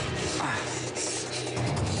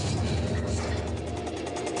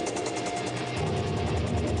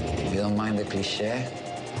don't mind the cliché,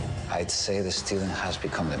 I'd say the stealing has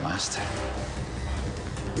become the master.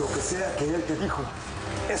 Lo que sea que él te dijo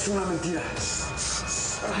es una mentira.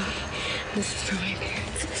 This is for my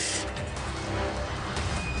parents.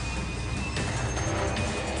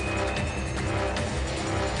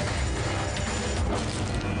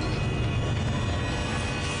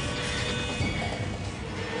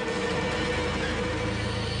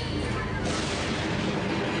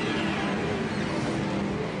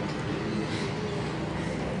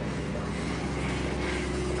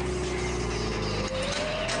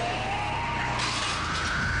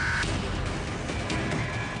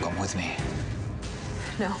 Come with me.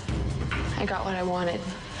 No. I got what I wanted.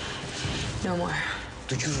 No more.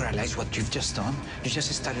 Do you realize what you've just done? You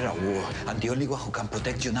just started a war, and the only one who can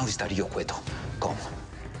protect you now is Darío Cueto. Come.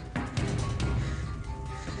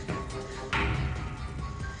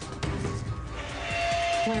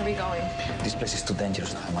 Where are we going? This place is too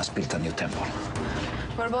dangerous now. I must build a new temple.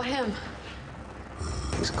 What about him?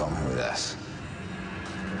 He's coming with us.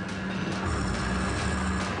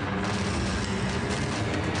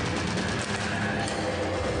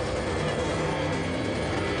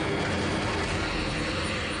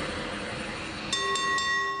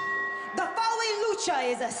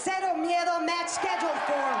 Lucha is a Cero Miedo match scheduled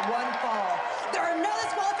for one fall. There are no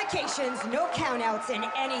disqualifications, no countouts, and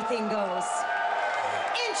anything goes.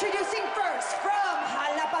 Introducing first from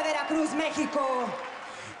Jalapa, Veracruz, Mexico,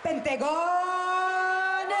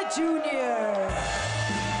 Pentagon Jr.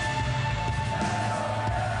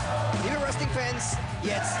 Liebe Wrestling-Fans,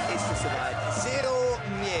 jetzt ist es soweit. Cero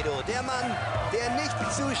Miedo, der Mann, der nicht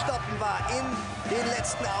zu stoppen war in den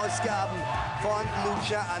letzten Ausgaben von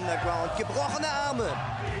Lucha Underground. Gebrochene Arme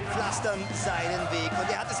pflastern seinen Weg. Und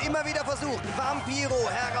er hat es immer wieder versucht, Vampiro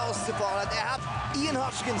herauszufordern. Er hat Ian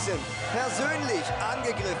Hodgkinson persönlich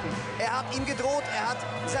angegriffen. Er hat ihm gedroht, er hat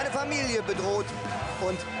seine Familie bedroht.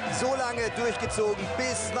 Und so lange durchgezogen,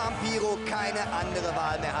 bis Vampiro keine andere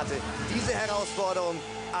Wahl mehr hatte, diese Herausforderung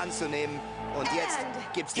anzunehmen. Und jetzt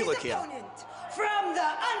gibt's die Rückkehr. From the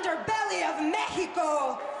underbelly of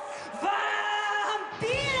Mexico, Vampiro!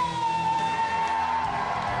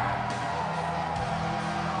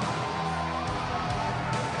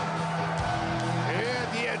 Hör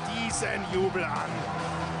dir diesen Jubel an.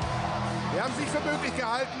 Wir haben sich für möglich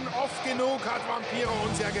gehalten. Oft genug hat Vampiro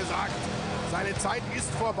uns ja gesagt, seine Zeit ist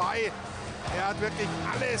vorbei. Er hat wirklich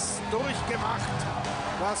alles durchgemacht,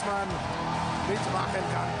 was man mitmachen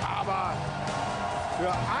kann. Aber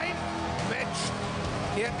für ein Match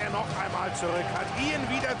kehrt er noch einmal zurück, hat Ian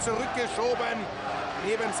wieder zurückgeschoben,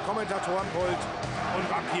 neben das Kommentatorenpult und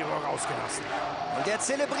Vampiro rausgelassen. Und er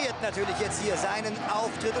zelebriert natürlich jetzt hier seinen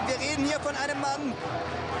Auftritt. Und wir reden hier von einem Mann,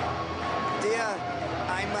 der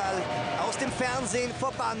einmal aus dem Fernsehen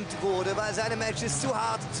verbannt wurde, weil seine Matches zu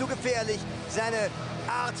hart, zu gefährlich, seine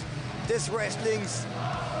Art des Wrestlings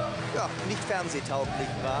ja, nicht fernsehtauglich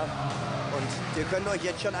war. Und wir können euch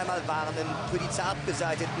jetzt schon einmal warnen, für die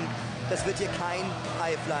Zartbeseiteten, das wird hier kein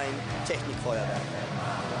Highflying-Technikfeuerwerk.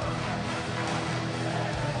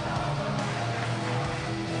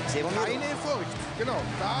 Keine Furcht, genau,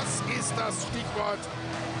 das ist das Stichwort.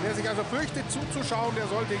 Wer sich also fürchtet zuzuschauen, der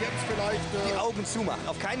sollte jetzt vielleicht... die Augen zumachen,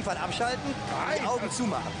 auf keinen Fall abschalten, Nein, die Augen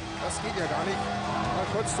zumachen. Das geht ja gar nicht. Mal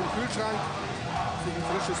kurz zum Kühlschrank, sich ein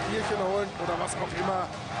frisches Bierchen holen oder was auch immer.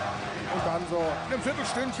 Und dann so in einem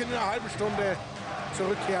Viertelstündchen, in einer halben Stunde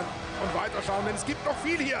zurückkehren und weiterschauen. Denn es gibt noch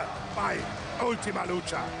viel hier bei Ultima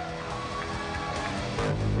Lucha.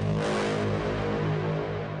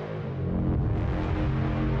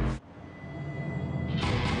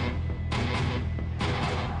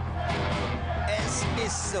 Es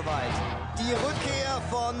ist soweit. Die Rückkehr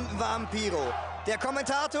von Vampiro. Der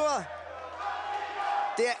Kommentator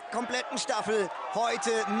der kompletten Staffel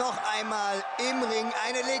heute noch einmal im Ring.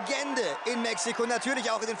 Eine Legende in Mexiko,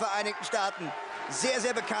 natürlich auch in den Vereinigten Staaten. Sehr,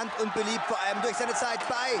 sehr bekannt und beliebt, vor allem durch seine Zeit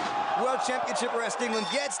bei World Championship Wrestling. Und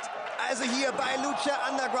jetzt also hier bei Lucha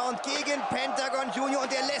Underground gegen Pentagon Jr.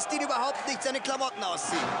 Und er lässt ihn überhaupt nicht seine Klamotten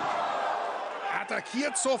ausziehen.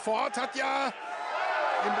 Attackiert sofort, hat ja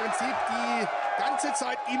im Prinzip die ganze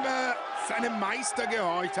Zeit immer seinem Meister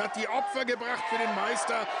gehorcht, hat die Opfer gebracht für den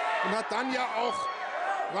Meister und hat dann ja auch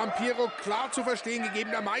Vampiro klar zu verstehen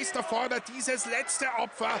gegeben, der Meister fordert dieses letzte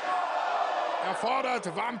Opfer. Er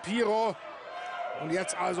fordert Vampiro. Und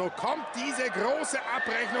jetzt also kommt diese große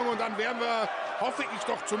Abrechnung und dann werden wir, hoffe ich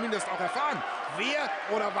doch zumindest auch erfahren, wer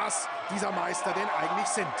oder was dieser Meister denn eigentlich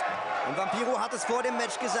sind. Und Vampiro hat es vor dem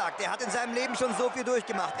Match gesagt. Er hat in seinem Leben schon so viel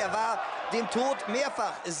durchgemacht. Er war dem Tod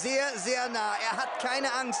mehrfach sehr, sehr nah. Er hat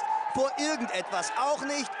keine Angst vor irgendetwas. Auch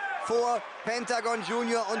nicht vor Pentagon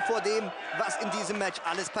Junior und vor dem, was in diesem Match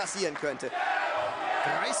alles passieren könnte.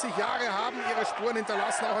 30 Jahre haben ihre Spuren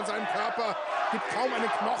hinterlassen, auch an seinem Körper. Gibt kaum einen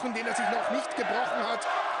Knochen, den er sich noch nicht gebrochen hat.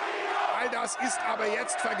 All das ist aber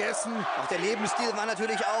jetzt vergessen. Auch der Lebensstil war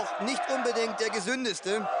natürlich auch nicht unbedingt der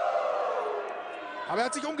gesündeste. Aber er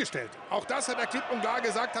hat sich umgestellt. Auch das hat er klipp und klar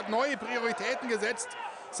gesagt, hat neue Prioritäten gesetzt.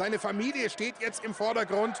 Seine Familie steht jetzt im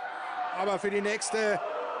Vordergrund. Aber für die nächste,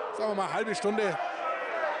 sagen wir mal, halbe Stunde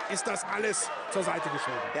ist das alles zur Seite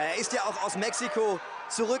geschoben. Ja, er ist ja auch aus Mexiko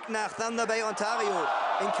zurück nach Thunder Bay, Ontario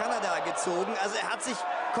in Kanada gezogen. Also er hat sich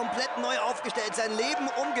komplett neu aufgestellt, sein Leben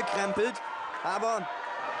umgekrempelt. Aber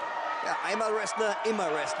ja, einmal Wrestler,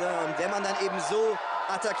 immer Wrestler. Und wenn man dann eben so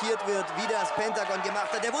attackiert wird, wie das Pentagon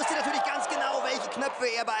gemacht hat, der wusste natürlich ganz genau, welche Knöpfe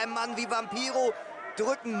er bei einem Mann wie Vampiro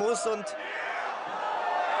drücken muss. Und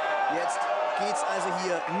jetzt geht's also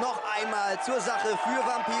hier noch einmal zur Sache für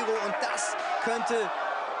Vampiro. Und das könnte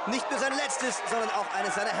nicht nur sein letztes, sondern auch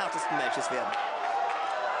eines seiner härtesten Matches werden.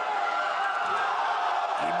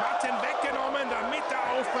 Die Matten weggenommen, damit der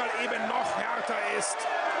Aufprall eben noch härter ist.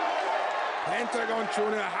 Pentagon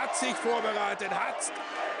Junior hat sich vorbereitet, hat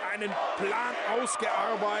einen Plan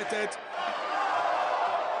ausgearbeitet.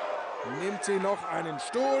 Nimmt sie noch einen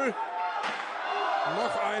Stuhl,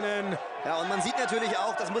 noch einen. Ja, und man sieht natürlich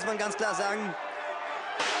auch, das muss man ganz klar sagen,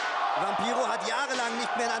 Vampiro hat jahrelang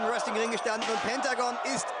nicht mehr in einem Wrestling-Ring gestanden und Pentagon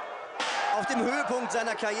ist auf dem Höhepunkt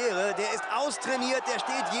seiner Karriere. Der ist austrainiert, der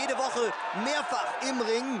steht jede Woche mehrfach im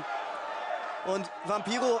Ring. Und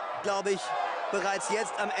Vampiro, glaube ich, bereits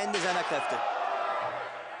jetzt am Ende seiner Kräfte.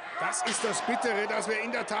 Das ist das Bittere, das wir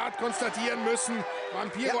in der Tat konstatieren müssen.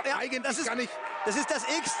 Vampiro eigentlich das ist, gar nicht. Das ist das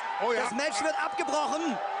X. Oh ja. Das Match wird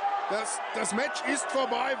abgebrochen. Das Match ist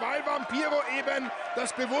vorbei, weil Vampiro eben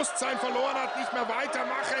das Bewusstsein verloren hat, nicht mehr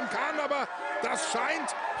weitermachen kann. Aber das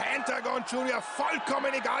scheint Pentagon Junior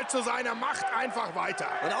vollkommen egal zu sein. Er macht einfach weiter.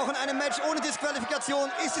 Und auch in einem Match ohne Disqualifikation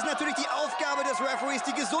ist es natürlich die Aufgabe des Referees,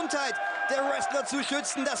 die Gesundheit der Wrestler zu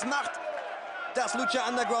schützen. Das macht das Lucha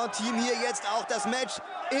Underground Team hier jetzt auch. Das Match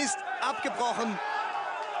ist abgebrochen.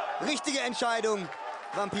 Richtige Entscheidung.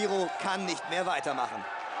 Vampiro kann nicht mehr weitermachen.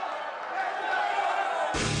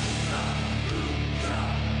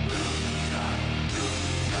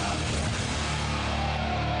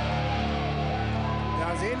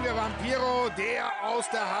 Da sehen wir Vampiro, der aus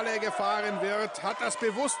der Halle gefahren wird, hat das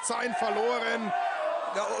Bewusstsein verloren.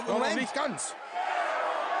 Ja, Noch nicht ganz.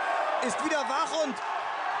 Ist wieder wach und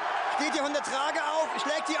steht hier von der Trage auf,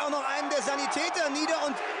 schlägt hier auch noch einen der Sanitäter nieder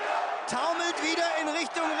und taumelt wieder in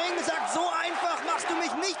Richtung Ring, sagt, so einfach machst du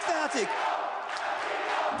mich nicht fertig.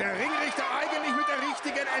 Der Ringrichter eigentlich mit der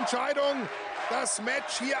richtigen Entscheidung, das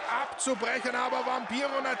Match hier abzubrechen, aber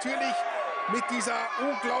Vampiro natürlich mit dieser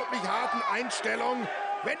unglaublich harten Einstellung.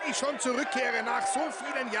 Wenn ich schon zurückkehre nach so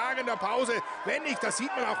vielen Jahren der Pause, wenn ich, das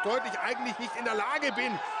sieht man auch deutlich, eigentlich nicht in der Lage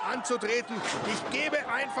bin anzutreten, ich gebe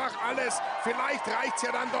einfach alles, vielleicht reicht's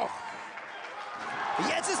ja dann doch.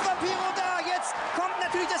 Jetzt ist Vampiro da, jetzt kommt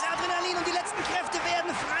natürlich das Adrenalin und die letzten Kräfte werden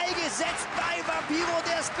freigesetzt bei Vampiro.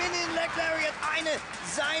 Der Spinning Leg Lariat, eine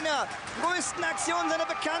seiner größten Aktionen, seiner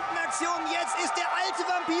bekannten Aktionen. Jetzt ist der alte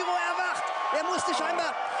Vampiro erwacht. Er musste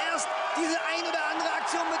scheinbar erst diese ein oder andere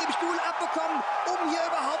Aktion mit dem Stuhl abbekommen, um hier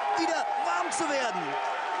überhaupt wieder warm zu werden.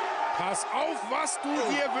 Pass auf, was du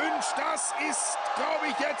dir wünschst, das ist, glaube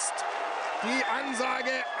ich, jetzt die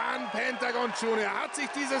Ansage an Pentagon Junior. Er hat sich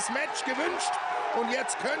dieses Match gewünscht und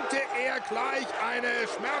jetzt könnte er gleich eine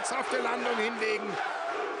schmerzhafte Landung hinlegen.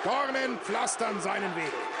 Dornen pflastern seinen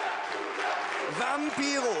Weg.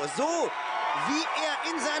 Vampiro, so wie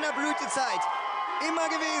er in seiner Blütezeit immer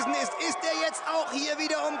gewesen ist, ist er jetzt auch hier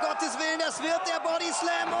wieder, um Gottes Willen. Das wird der Body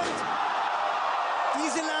Slam und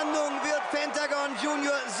diese Landung wird Pentagon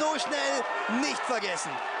Junior so schnell nicht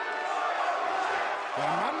vergessen. Der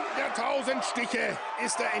Mann der 1000 Stiche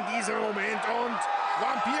ist er in diesem Moment und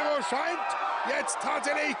Vampiro scheint jetzt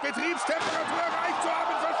tatsächlich Betriebstemperatur erreicht zu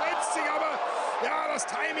haben, verschätzt sich, aber ja, das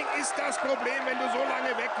Timing ist das Problem, wenn du so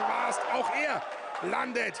lange weg warst. Auch er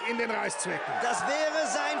landet in den Reißzwecken. Das wäre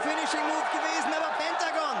sein Finishing Move gewesen, aber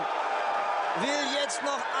Pentagon will jetzt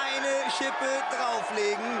noch eine Schippe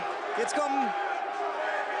drauflegen. Jetzt kommen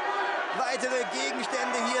weitere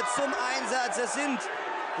Gegenstände hier zum Einsatz. Es sind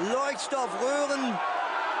Leuchtstoffröhren,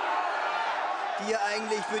 die hier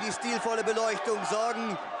eigentlich für die stilvolle Beleuchtung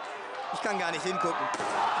sorgen. Ich kann gar nicht hingucken.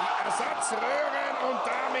 Die Ersatzröhren und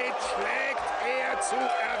damit schlägt er zu,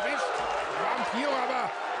 erwischt Vampiro, aber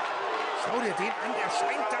schau dir den an, der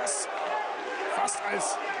scheint das fast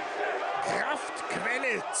als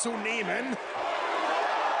Kraftquelle zu nehmen.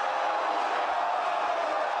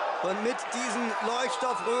 Und mit diesen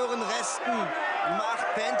Leuchtstoffröhrenresten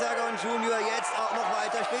macht Pentagon Junior jetzt auch noch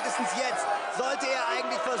weiter. Spätestens jetzt sollte er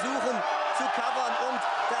eigentlich versuchen zu covern und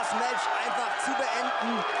das Match einfach zu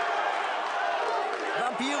beenden.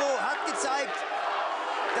 Vampiro hat gezeigt,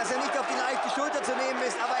 dass er nicht auf die leichte Schulter zu nehmen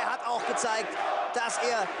ist, aber er hat auch gezeigt, dass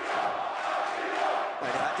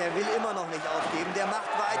der will immer noch nicht aufgeben. Der macht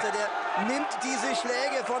weiter, der nimmt diese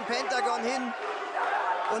Schläge von Pentagon hin.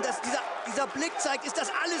 Und dieser Blick zeigt, ist das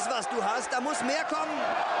alles, was du hast? Da muss mehr kommen.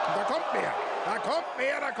 Da kommt mehr, da kommt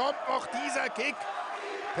mehr, da kommt noch dieser Kick.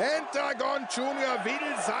 Pentagon Junior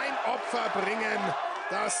will sein Opfer bringen.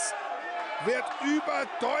 Das wird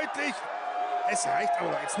überdeutlich. Es reicht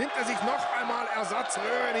aber. Jetzt nimmt er sich noch einmal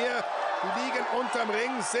Ersatzröhren hier. Die liegen unterm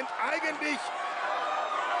Ring, sind eigentlich...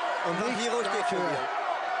 Und Vampiro steht schon wieder.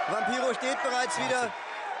 Vampiro steht bereits wieder.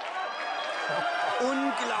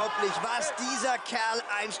 Unglaublich, was dieser Kerl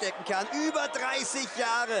einstecken kann. Über 30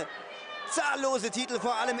 Jahre. Zahllose Titel,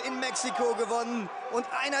 vor allem in Mexiko gewonnen. Und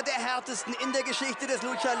einer der härtesten in der Geschichte des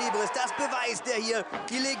Lucha Libres. Das beweist er hier.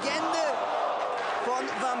 Die Legende von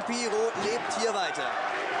Vampiro lebt hier weiter.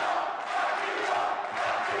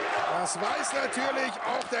 Das weiß natürlich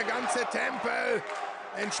auch der ganze Tempel.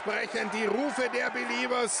 Entsprechend die Rufe der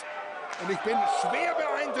Believers. Und ich bin schwer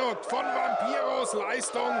beeindruckt von Vampiros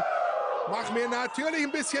Leistung. Mach mir natürlich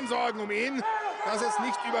ein bisschen Sorgen um ihn, dass es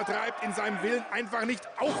nicht übertreibt, in seinem Willen einfach nicht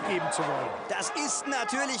aufgeben zu wollen. Das ist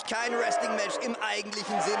natürlich kein Wrestling-Match im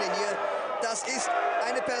eigentlichen Sinne hier. Das ist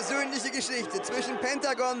eine persönliche Geschichte zwischen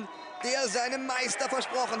Pentagon, der seinem Meister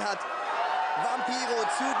versprochen hat, Vampiro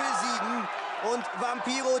zu besiegen. Und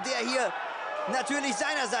Vampiro, der hier natürlich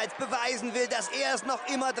seinerseits beweisen will, dass er es noch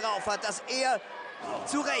immer drauf hat, dass er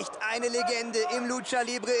zu Recht eine Legende im Lucha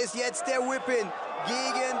Libre ist. Jetzt der Whip-In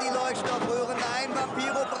gegen die Leuchtstoffröhren. Nein,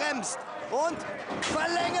 Vampiro bremst und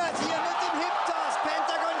verlängert hier mit dem Hip-Toss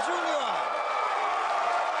Pentagon Junior.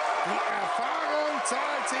 Die Erfahrung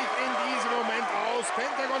zahlt sich in diesem Moment aus.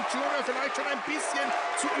 Pentagon Junior vielleicht schon ein bisschen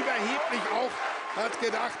zu überheblich auch. Hat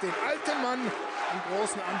gedacht, den alten Mann, in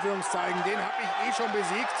großen Anführungszeichen, den habe ich eh schon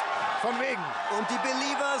besiegt. Von wegen. Und die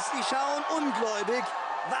Believers, die schauen ungläubig,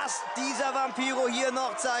 was dieser Vampiro hier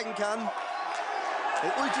noch zeigen kann.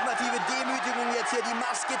 Die ultimative Demütigung jetzt hier, die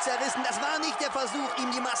Maske zerrissen. Das war nicht der Versuch,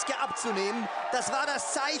 ihm die Maske abzunehmen. Das war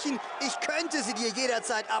das Zeichen, ich könnte sie dir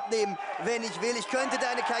jederzeit abnehmen, wenn ich will. Ich könnte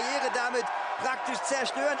deine Karriere damit praktisch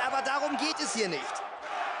zerstören, aber darum geht es hier nicht.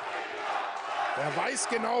 Er weiß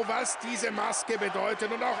genau, was diese Maske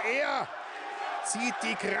bedeutet. Und auch er zieht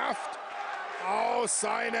die Kraft aus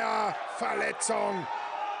seiner Verletzung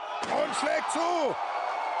und schlägt zu.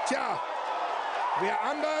 Tja, wer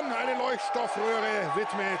anderen eine Leuchtstoffröhre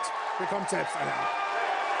widmet, bekommt selbst eine ab.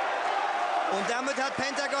 Und damit hat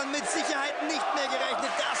Pentagon mit Sicherheit nicht mehr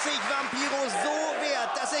gerechnet, dass sich Vampiro so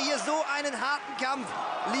wehrt, dass er hier so einen harten Kampf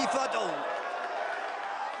liefert. Oh.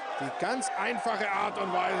 Die ganz einfache Art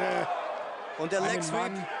und Weise, und der einen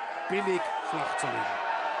Mann billig flach zu legen.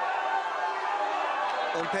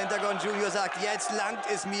 Und Pentagon Junior sagt, jetzt langt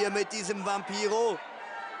es mir mit diesem Vampiro.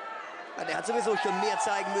 Ja, der hat sowieso schon mehr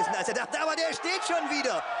zeigen müssen, als er dachte, aber der steht schon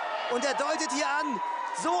wieder. Und er deutet hier an,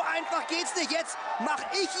 so einfach geht's nicht. Jetzt mache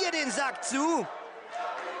ich hier den Sack zu.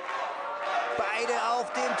 Beide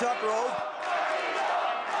auf dem Top Rope.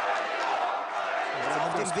 Also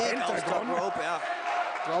auf dem Weg aufs Top Rope, ja.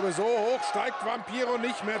 Ich glaube, so hoch steigt Vampiro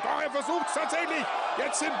nicht mehr. Doch, er versucht es tatsächlich.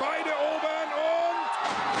 Jetzt sind beide oben und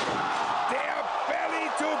der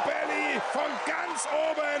Belly-to-Belly von ganz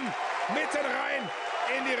oben mitten rein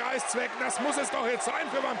in die Reißzwecken. Das muss es doch jetzt sein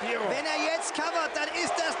für Vampiro. Wenn er jetzt covert, dann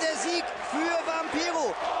ist das der Sieg für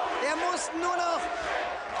Vampiro. Er muss nur noch...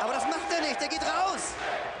 Aber das macht er nicht, er geht raus.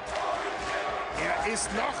 Er ist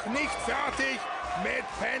noch nicht fertig mit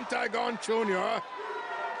Pentagon Junior.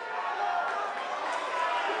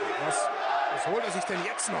 Was holt er sich denn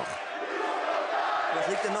jetzt noch? Was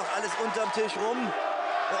liegt denn noch alles unterm Tisch rum?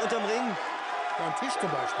 Unterm Ring? Am Tisch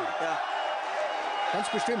zum Beispiel. Ja. Ganz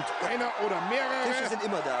bestimmt. Einer oder mehrere. Tische sind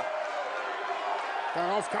immer da.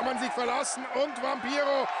 Darauf kann man sich verlassen. Und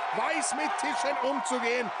Vampiro weiß, mit Tischen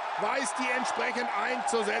umzugehen, weiß, die entsprechend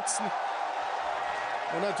einzusetzen.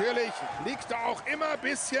 Und natürlich liegt da auch immer ein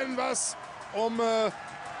bisschen was, um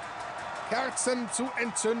Kerzen zu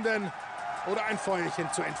entzünden oder ein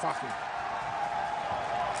Feuerchen zu entfachen.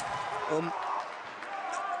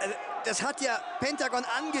 Das hat ja Pentagon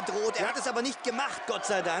angedroht, er hat es aber nicht gemacht, Gott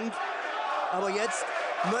sei Dank. Aber jetzt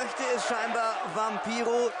möchte es scheinbar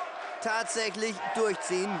Vampiro tatsächlich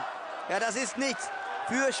durchziehen. Ja, das ist nichts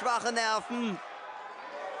für schwache Nerven.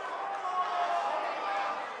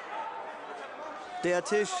 Der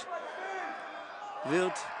Tisch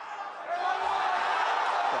wird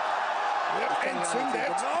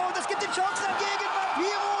entzündet. Oh, das gibt den Chokeslam gegen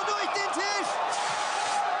Vampiro durch den Tisch.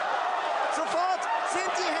 Sofort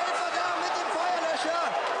sind die Helfer da mit dem Feuerlöscher.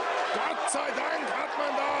 Gott sei Dank hat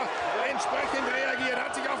man da entsprechend reagiert,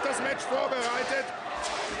 hat sich auf das Match vorbereitet.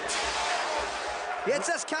 Jetzt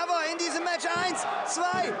das Cover in diesem Match. 1, 2,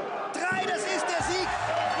 3. Das ist der Sieg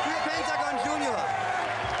für Pentagon Junior.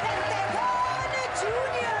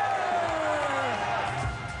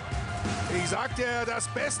 Ich sag dir, das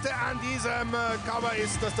Beste an diesem Cover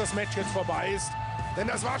ist, dass das Match jetzt vorbei ist. Denn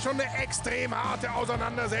das war schon eine extrem harte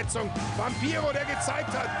Auseinandersetzung. Vampiro, der gezeigt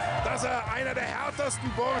hat, dass er einer der härtesten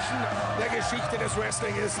Burschen der Geschichte des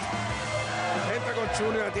Wrestling ist. Und Pentagon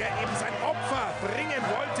Junior, der eben sein Opfer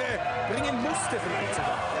bringen musste vielleicht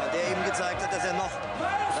sogar. Ja, der eben gezeigt hat, dass er noch...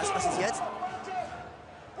 Was ist jetzt?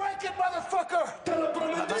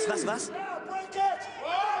 Was?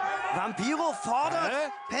 Vampiro fordert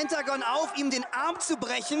Pentagon auf, ihm den Arm zu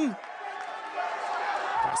brechen.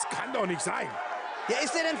 Das kann doch nicht sein. Ja,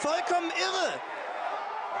 ist er denn vollkommen irre?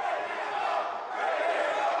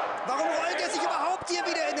 Warum rollt er sich überhaupt hier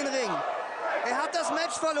wieder in den Ring? Er hat das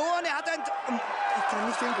Match verloren, er hat ein... Ich kann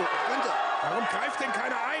nicht hingucken. Runter. Warum greift denn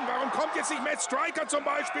keiner ein? Warum kommt jetzt nicht Matt Striker zum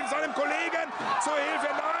Beispiel seinem Kollegen zur Hilfe?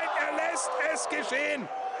 Nein, er lässt es geschehen.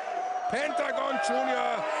 Pentagon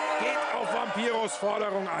Junior geht auf Vampiros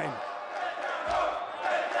Forderung ein.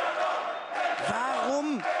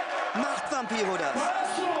 Warum macht Vampiro das?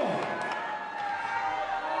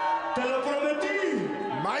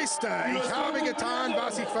 Meister, ich habe getan,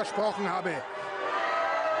 was ich versprochen habe.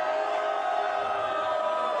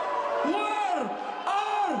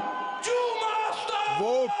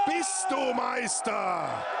 Wo bist du, Meister?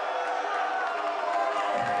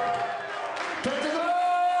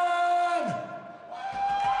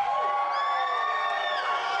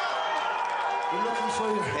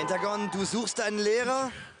 Pentagon, du suchst einen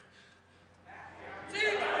Lehrer?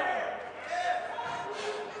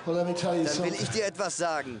 Well, let me tell you Dann will something. ich dir etwas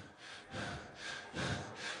sagen.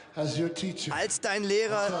 As your teacher, Als dein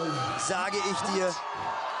Lehrer sage ich dir,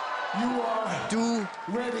 you are du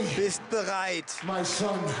ready, bist bereit, my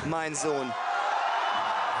son. mein Sohn.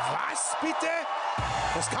 Was bitte?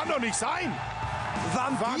 Das kann doch nicht sein.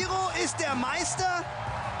 Vampiro ist der Meister?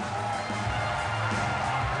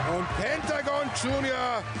 Und Pentagon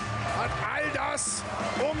Junior hat all das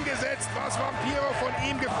umgesetzt, was Vampiro von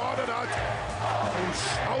ihm gefordert hat. Und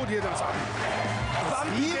schau dir das an.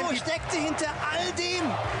 Vampiro steckte hinter all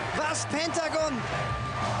dem, was Pentagon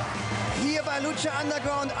hier bei Lucha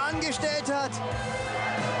Underground angestellt hat.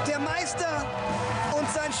 Der Meister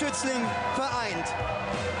und sein Schützling vereint.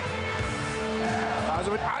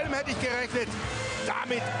 Also mit allem hätte ich gerechnet,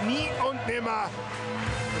 damit nie und nimmer.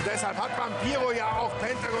 Und deshalb hat Vampiro ja auch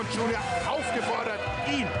Pentagon Junior aufgefordert,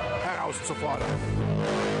 ihn herauszufordern.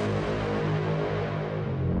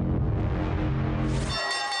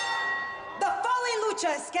 The following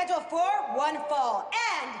lucha is scheduled for one fall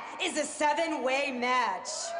and is a 7-way match.